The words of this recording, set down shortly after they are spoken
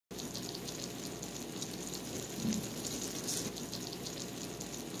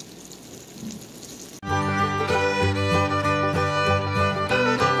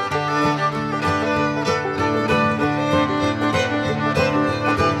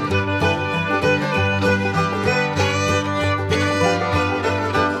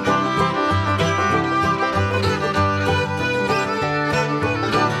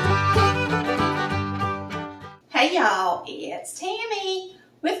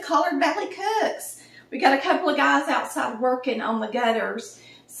Collard Valley Cooks. We got a couple of guys outside working on the gutters,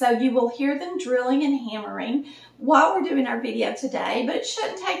 so you will hear them drilling and hammering while we're doing our video today, but it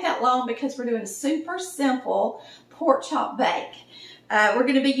shouldn't take that long because we're doing a super simple pork chop bake. We're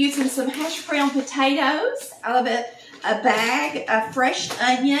going to be using some hashed brown potatoes out of a bag of fresh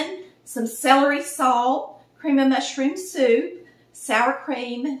onion, some celery salt, cream of mushroom soup, sour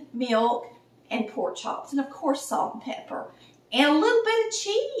cream, milk, and pork chops, and of course salt and pepper, and a little bit of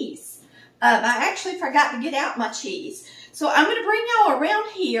cheese. I actually forgot to get out my cheese. So I'm going to bring y'all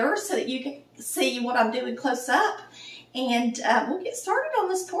around here so that you can see what I'm doing close up, and we'll get started on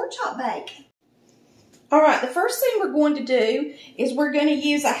this pork chop bake. All right, the first thing we're going to do is we're going to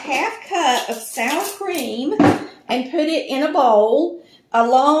use a ½ cup of sour cream and put it in a bowl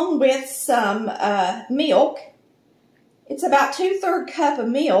along with some milk. It's about 2/3 cup of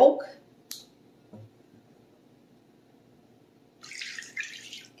milk.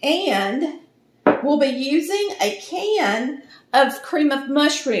 And we'll be using a can of cream of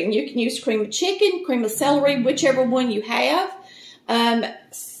mushroom. You can use cream of chicken, cream of celery, whichever one you have.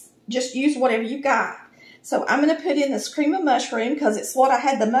 Just use whatever you got. So I'm going to put in this cream of mushroom because it's what I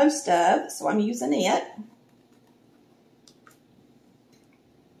had the most of, so I'm using it.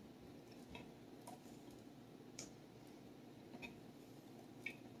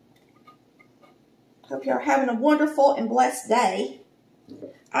 Hope you're having a wonderful and blessed day.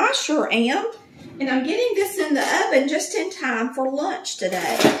 I sure am. And I'm getting this in the oven just in time for lunch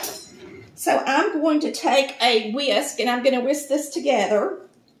today. So I'm going to take a whisk and I'm going to whisk this together.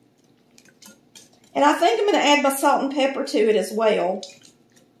 And I think I'm going to add my salt and pepper to it as well.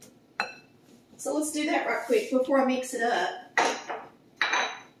 So let's do that right quick before I mix it up.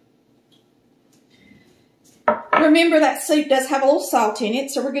 Remember that soup does have a little salt in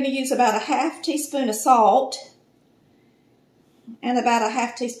it, so we're going to use about a ½ teaspoon of salt and about a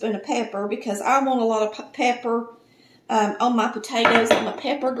 ½ teaspoon of pepper because I want a lot of pepper on my potatoes. I'm a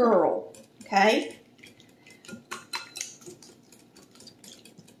pepper girl, okay?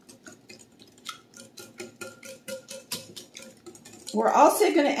 We're also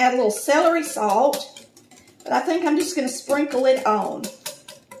going to add a little celery salt, but I think I'm just going to sprinkle it on.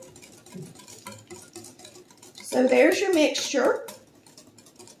 So there's your mixture.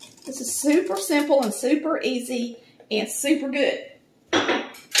 This is super simple and super easy and super good.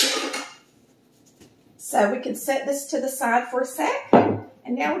 So we can set this to the side for a sec.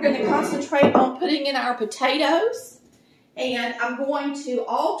 And now we're going to concentrate on putting in our potatoes. And I'm going to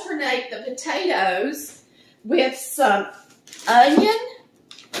alternate the potatoes with some onion.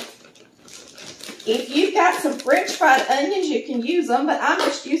 If you've got some French fried onions, you can use them, but I'm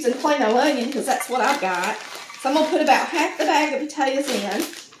just using plain old onion because that's what I've got. So I'm going to put about half the bag of potatoes in.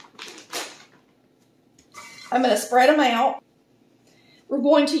 I'm going to spread them out. We're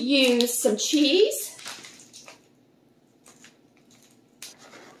going to use some cheese.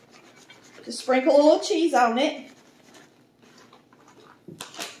 Just sprinkle a little cheese on it.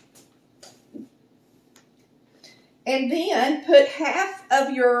 And then put half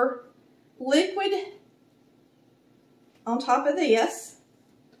of your liquid on top of this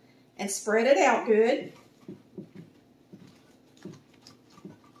and spread it out good.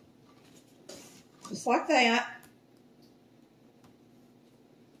 Just like that.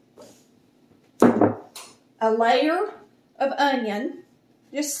 A layer of onion.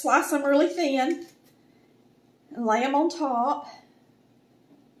 Just slice them really thin and lay them on top.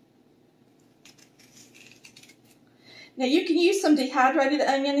 Now you can use some dehydrated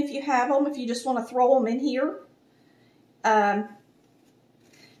onion if you have them, if you just want to throw them in here.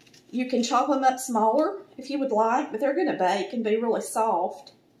 You can chop them up smaller if you would like, but they're going to bake and be really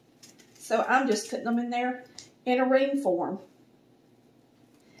soft. So I'm just putting them in there in a ring form.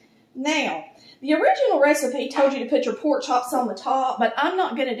 Now, the original recipe told you to put your pork chops on the top, but I'm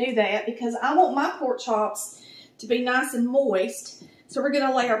not going to do that because I want my pork chops to be nice and moist. So we're going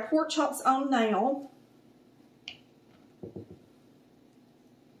to lay our pork chops on now.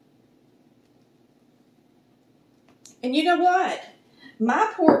 And you know what?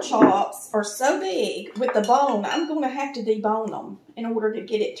 My pork chops are so big with the bone, I'm going to have to debone them in order to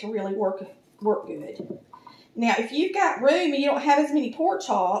get it to really work good. Now, if you've got room and you don't have as many pork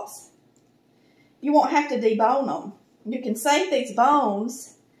chops, you won't have to debone them. You can save these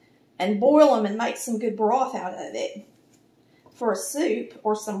bones and boil them and make some good broth out of it for a soup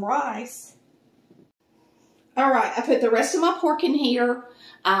or some rice. All right, I put the rest of my pork in here.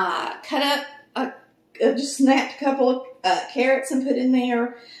 Cut up, just snapped a couple of carrots and put in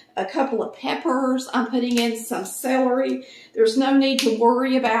there, a couple of peppers. I'm putting in some celery. There's no need to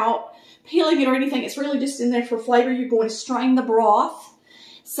worry about peeling it or anything. It's really just in there for flavor. You're going to strain the broth.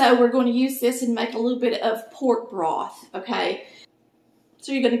 So we're going to use this and make a little bit of pork broth, okay?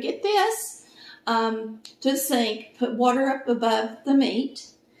 So you're going to get this to the sink, put water up above the meat.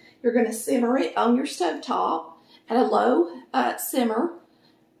 You're going to simmer it on your stovetop at a low simmer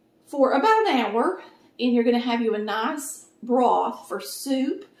for about an hour, and you're going to have you a nice broth for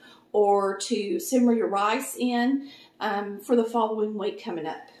soup or to simmer your rice in for the following week coming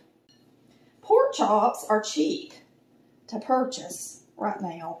up. Pork chops are cheap to purchase right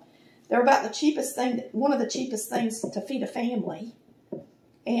now. They're about the cheapest thing, one of the cheapest things to feed a family.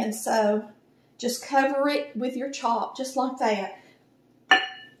 And so just cover it with your chop just like that.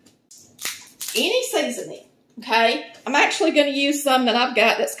 Any seasoning, okay? I'm actually going to use some that I've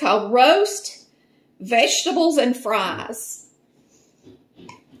got that's called roast vegetables and fries.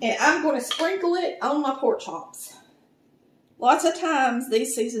 And I'm going to sprinkle it on my pork chops. Lots of times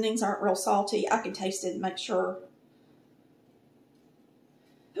these seasonings aren't real salty. I can taste it and make sure.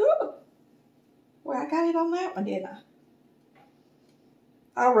 Ooh. Well, I got it on that one, didn't I?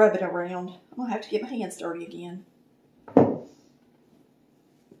 I'll rub it around. I'm going to have to get my hands dirty again.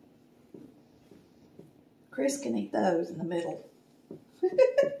 Chris can eat those in the middle.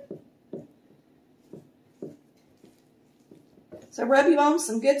 So rub you on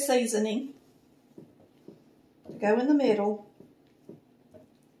some good seasoning. Go in the middle.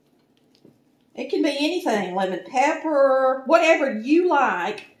 It can be anything, lemon pepper, whatever you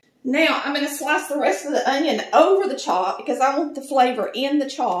like. Now I'm going to slice the rest of the onion over the chop because I want the flavor in the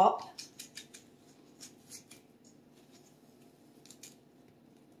chop.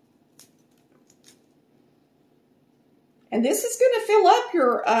 And this is going to fill up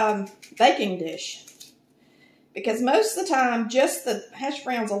your baking dish. Because most of the time, just the hash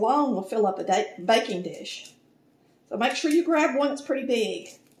browns alone will fill up a baking dish. So make sure you grab one that's pretty big.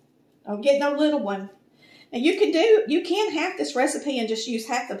 Don't get no little one. And you can half this recipe and just use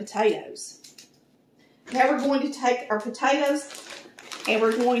half the potatoes. Now we're going to take our potatoes and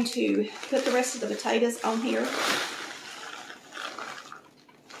we're going to put the rest of the potatoes on here.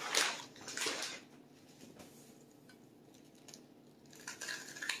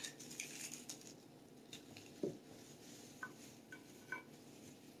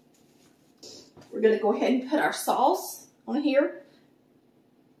 We're going to go ahead and put our sauce on here.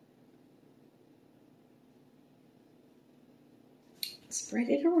 Spread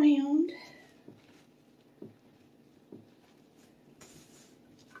it around.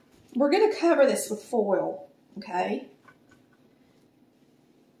 We're going to cover this with foil, okay?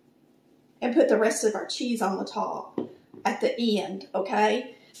 And put the rest of our cheese on the top at the end,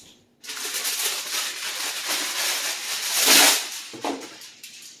 okay?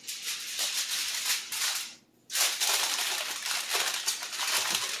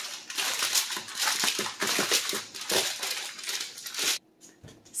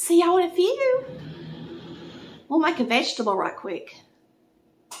 See y'all in a few. We'll make a vegetable right quick.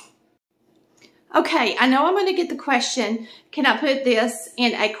 Okay, I know I'm going to get the question, can I put this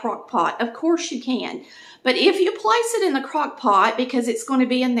in a crock pot? Of course you can. But if you place it in the crock pot, because it's going to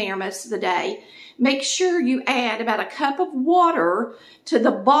be in there most of the day, make sure you add about a cup of water to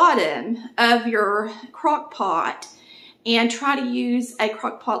the bottom of your crock pot and try to use a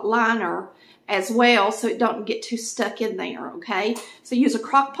crock pot liner as well so it don't get too stuck in there, okay? So use a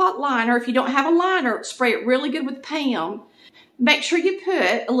crock pot liner. If you don't have a liner, spray it really good with Pam. Make sure you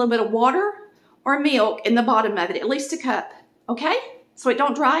put a little bit of water or milk in the bottom of it, at least a cup, okay? So it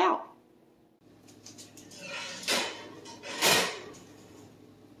don't dry out.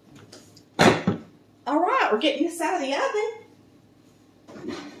 All right, we're getting this out of the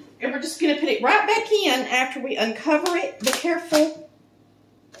oven. And we're just gonna put it right back in after we uncover it. Be careful.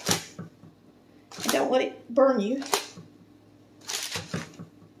 And don't let it burn you.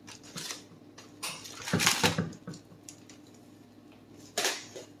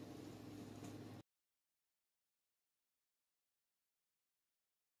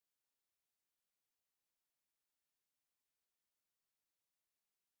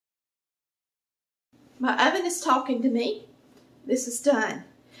 My oven is talking to me. This is done.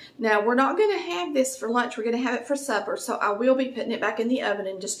 Now, we're not going to have this for lunch. We're going to have it for supper. So I will be putting it back in the oven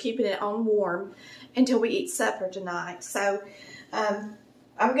and just keeping it on warm until we eat supper tonight. So I'm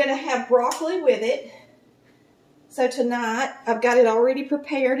going to have broccoli with it. So tonight, I've got it already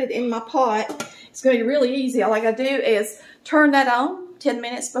prepared in my pot. It's going to be really easy. All I got to do is turn that on 10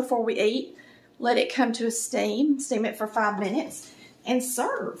 minutes before we eat. Let it come to a steam. Steam it for 5 minutes and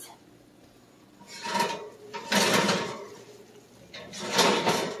serve.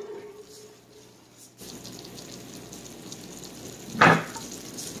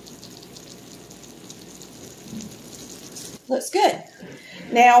 Looks good.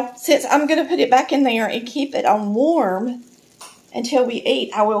 Now, since I'm going to put it back in there and keep it on warm until we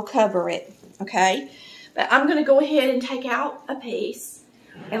eat, I will cover it, okay? But I'm going to go ahead and take out a piece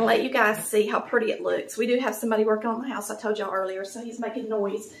and let you guys see how pretty it looks. We do have somebody working on the house, I told y'all earlier, so he's making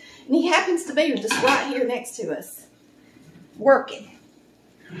noise. And he happens to be just right here next to us, working.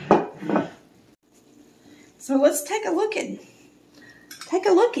 So let's take a look at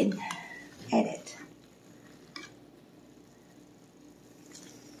it.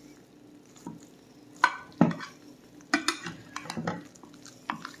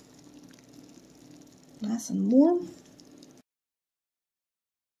 Nice and warm.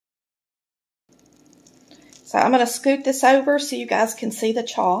 So I'm going to scoot this over so you guys can see the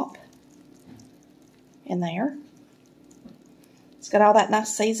chop in there. It's got all that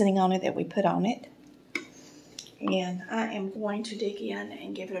nice seasoning on it that we put on it. And I am going to dig in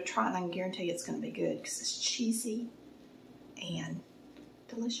and give it a try, and I can guarantee you it's going to be good because it's cheesy and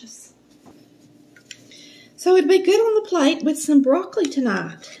delicious. So it'd be good on the plate with some broccoli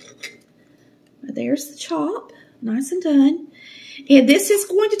tonight. There's the chop, nice and done. And this is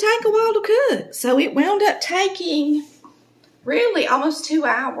going to take a while to cook. So it wound up taking really almost 2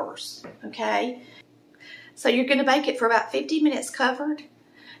 hours, okay? So you're going to bake it for about 50 minutes covered,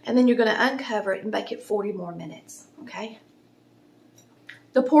 and then you're going to uncover it and bake it 40 more minutes, okay?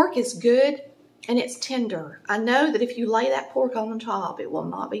 The pork is good and it's tender. I know that if you lay that pork on the top, it will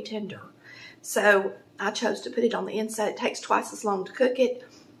not be tender. So I chose to put it on the inside. It takes twice as long to cook it,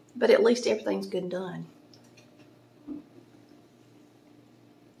 but at least everything's good and done.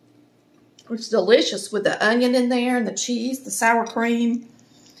 It's delicious with the onion in there and the cheese, the sour cream,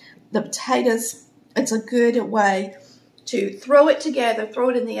 the potatoes. It's a good way to throw it together, throw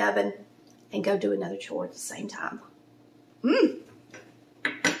it in the oven, and go do another chore at the same time.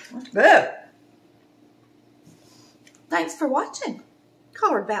 That's good. Thanks for watching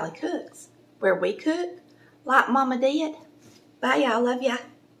Collard Valley Cooks, where we cook like Mama did. Bye, y'all. Love ya.